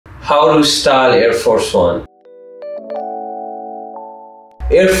How to style Air Force One.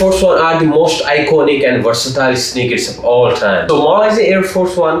 Air Force One are the most iconic and versatile sneakers of all time. So मलाई Air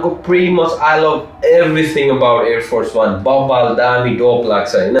Force One को pretty much I love everything about Air Force One. बब्बाल दामी dope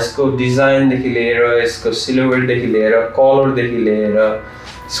लाग्छ हैन. यसको design देखि लिएर, यसको silhouette देखि लिएर, कलर देखि लिएर,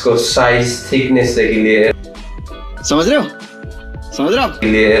 यसको साइज, थिकनेस देखि लिएर, समझ रहे हो?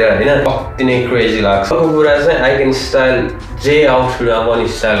 लिएर हैन अति नै क्रेजी लाग्छ. अर्को कुरा चाहिँ I can style जे आउटफिटमा पनि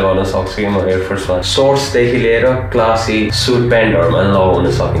स्टाइल गर्न सक्छु म Air Force One. शॉर्ट्स देखि लिएर क्लासी सुट प्यान्टहरुमा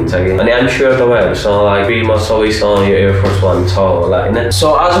लगाउन सकिन्छ के. अनि I'm sure तपाईहरुसँग like pretty much सबैसँग यो Air Force One छ होला हैन.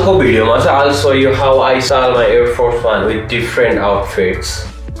 So आजको भिडियोमा चाहिँ I'll show you how I style my Air Force One with different outfits.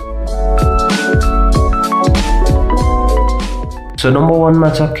 So number one मा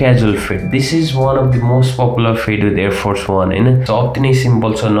छ casual fit. This is one of the most popular fit with Air Force One हैन. So अति नै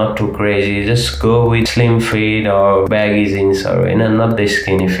simple छ, not too crazy. Just go with slim fit or baggy jeans or हैन, not the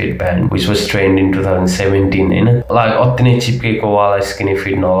skinny fit band which was trend in 2017 हैन. Like अति नै चिप्केको वाला skinny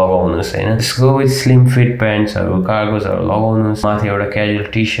fit नलगाउनुस् हैन. Just go with slim fit pants or cargos or लगाउनुस्. माथि एउटा casual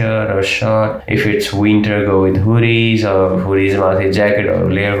t-shirt or shirt. If it's winter, go with hoodies or hoodies माथि jacket or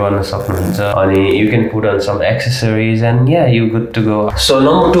layer गर्न सक्नुहुन्छ. अनि you can put on some accessories and yeah, you good to go. So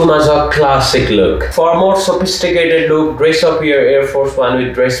number 2 is a classic look. For a more sophisticated look, dress up your Air Force One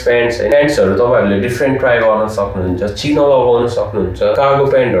with dress pants. Pants are तपाईहरुले different try गर्न सक्नुहुन्छ. चिनो लगाउन सक्नुहुन्छ, cargo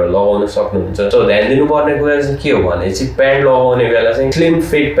प्यान्टहरु लगाउन सक्नुहुन्छ. So ध्यान दिनुपर्ने कुरा चाहिँ के हो भने चाहिँ प्यान्ट लगाउने बेला चाहिँ स्लिम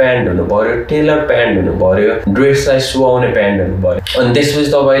फिट प्यान्ट हुनु पर्यो, टेलर प्यान्ट हुनु पर्यो, ड्रेसलाई सुहाउने प्यान्ट हुनु पर्यो. अनि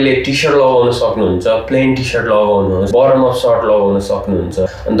त्यसपछि तपाईले टी-शर्ट लगाउन सक्नुहुन्छ, प्लेन टी-शर्ट लगाउनुहुन्छ, बटम अफ शर्ट लगाउन सक्नुहुन्छ.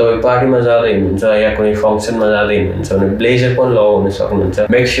 अनि तपाई पार्टीमा जाँदै हुनुहुन्छ या कुनै फंक्सनमा जाँदै हुनुहुन्छ भने ब्लेजर पनि लगाउन सक्नुहुन्छ.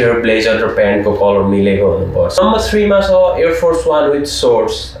 Make sure blazer र प्यान्ट को कलर मिलेको हुनुपर्छ. Number 3 मा छ Air Force One with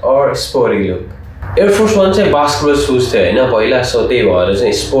shorts or sporty look. Air Force One चाहिँ बास्केटबल शूज थियो हैन पहिला. सो त्यही भएर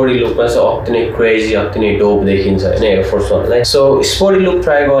चाहिँ स्पोर्टी लुकमा चाहिँ अति नै क्रेजी, अति नै डोप देखिन्छ हैन Air Force One लाई. सो स्पोर्टी लुक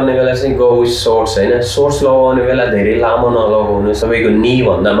ट्राई गर्ने बेला चाहिँ गो विथ शॉर्ट्स हैन. शॉर्ट्स लगाउने बेला धेरै लामो नलगाउनु, सबैको नी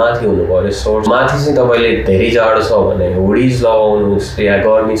भन्दा माथि हुनु पर्यो शॉर्ट्स. माथि चाहिँ तपाईले धेरै जाडो छ भने हुडीज लगाउनुस् या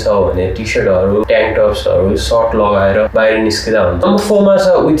गर्मी छ भने टी-शर्टहरु, ट्याङ्क टप्सहरु, शर्ट लगाएर बाहिर निस्किदा हुन्छ. Number 4 मा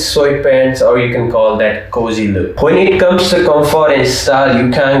छ with sweat pants or you can call that cozy look. When it comes to comfort and style, you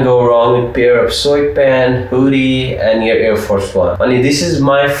can't go wrong with pair of sweat pant, hoodie and your Air Force One. अनि this is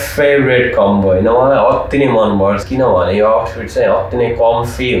my favorite combo हैन. मलाई अति नै मन पर्छ किनभने यो outfit चाहिँ अति नै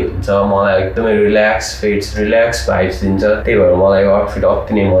कम्फी हुन्छ. मलाई एकदमै रिल्याक्स फिट्स, रिल्याक्स भाइब्स दिन्छ. त्यही भएर मलाई यो आउटफिट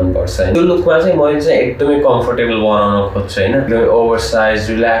अति नै मन पर्छ हैन. यो लुकमा चाहिँ मैले चाहिँ एकदमै कम्फर्टेबल बनाउन खोज्छु हैन. एकदमै ओभरसाइज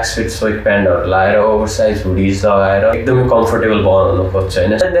रिल्याक्स फिट स्वेट प्यान्टहरु लगाएर, ओभरसाइज हुडीज लगाएर एकदमै कम्फर्टेबल बनाउन खोज्छु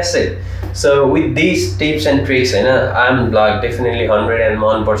हैन. And that's it. So with these tips and tricks हैन, I'm like definitely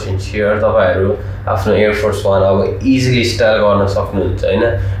 101% sure तपाईहरु आफ्नो Air Force One अब इजिली स्टाइल गर्न सक्नुहुन्छ हैन.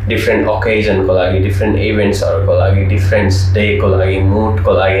 डिफरेंट ओकेजन को लागि, डिफरेंट इभेन्ट्स हरुको लागि, डिफरेंट डे को लागि, मूड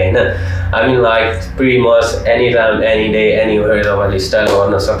को लागि हैन. I mean like pretty much anytime, any day, anywhere तपाईले स्टाइल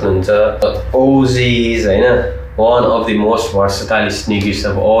गर्न सक्नुहुन्छ. OGs हैन, one of the most versatile sneakers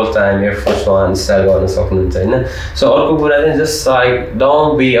of all time Air Force One style गर्न सक्नुहुन्छ हैन. So अर्को कुरा चाहिँ just like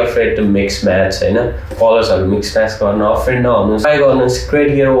don't be afraid to mix match हैन. कलर्सहरु मिक्स म्याच गर्न अफ्रेड नहुनुस्. ट्राई गर्नुस्,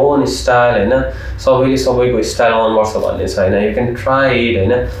 क्रिएट योर ओन स्टाइल हैन. सबैले सबैको स्टाइल मन पर्छ भन्ने छैन. You can try it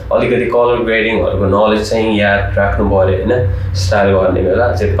हैन. अलिकति कलर ग्रेडिङहरुको नलेज चाहिँ याद राख्नु पर्यो हैन. स्टाइल गर्ने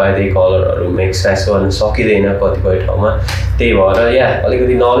बेला जे पाए त्यही कलरहरु मिक्स म्याच गर्न सकिदैन कतिपय ठाउँमा. त्यही भएर या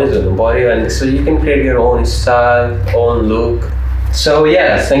अलिकति नलेज हुनु पर्यो. And so you can create your own style, own look. So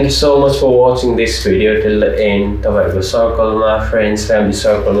yeah, thank you so much for watching this video till the end. तपाईहरुको सर्कलमा, friends, family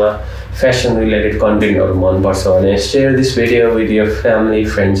circleमा fashion related content हरु मन पर्छ भने share this video with your family,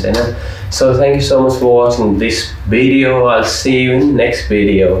 friends हैन. So thank you so much for watching this video. I'll see you in next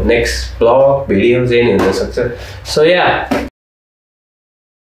video, next vlog video चाहिँ नि हुन सक्छ. So yeah,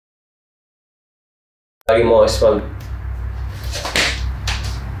 लागि म यसमा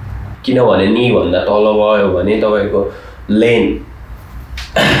किनभने नी भन्दा तल गयो भने तपाईको lane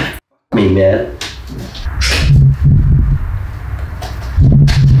me man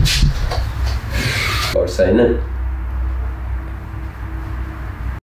or sign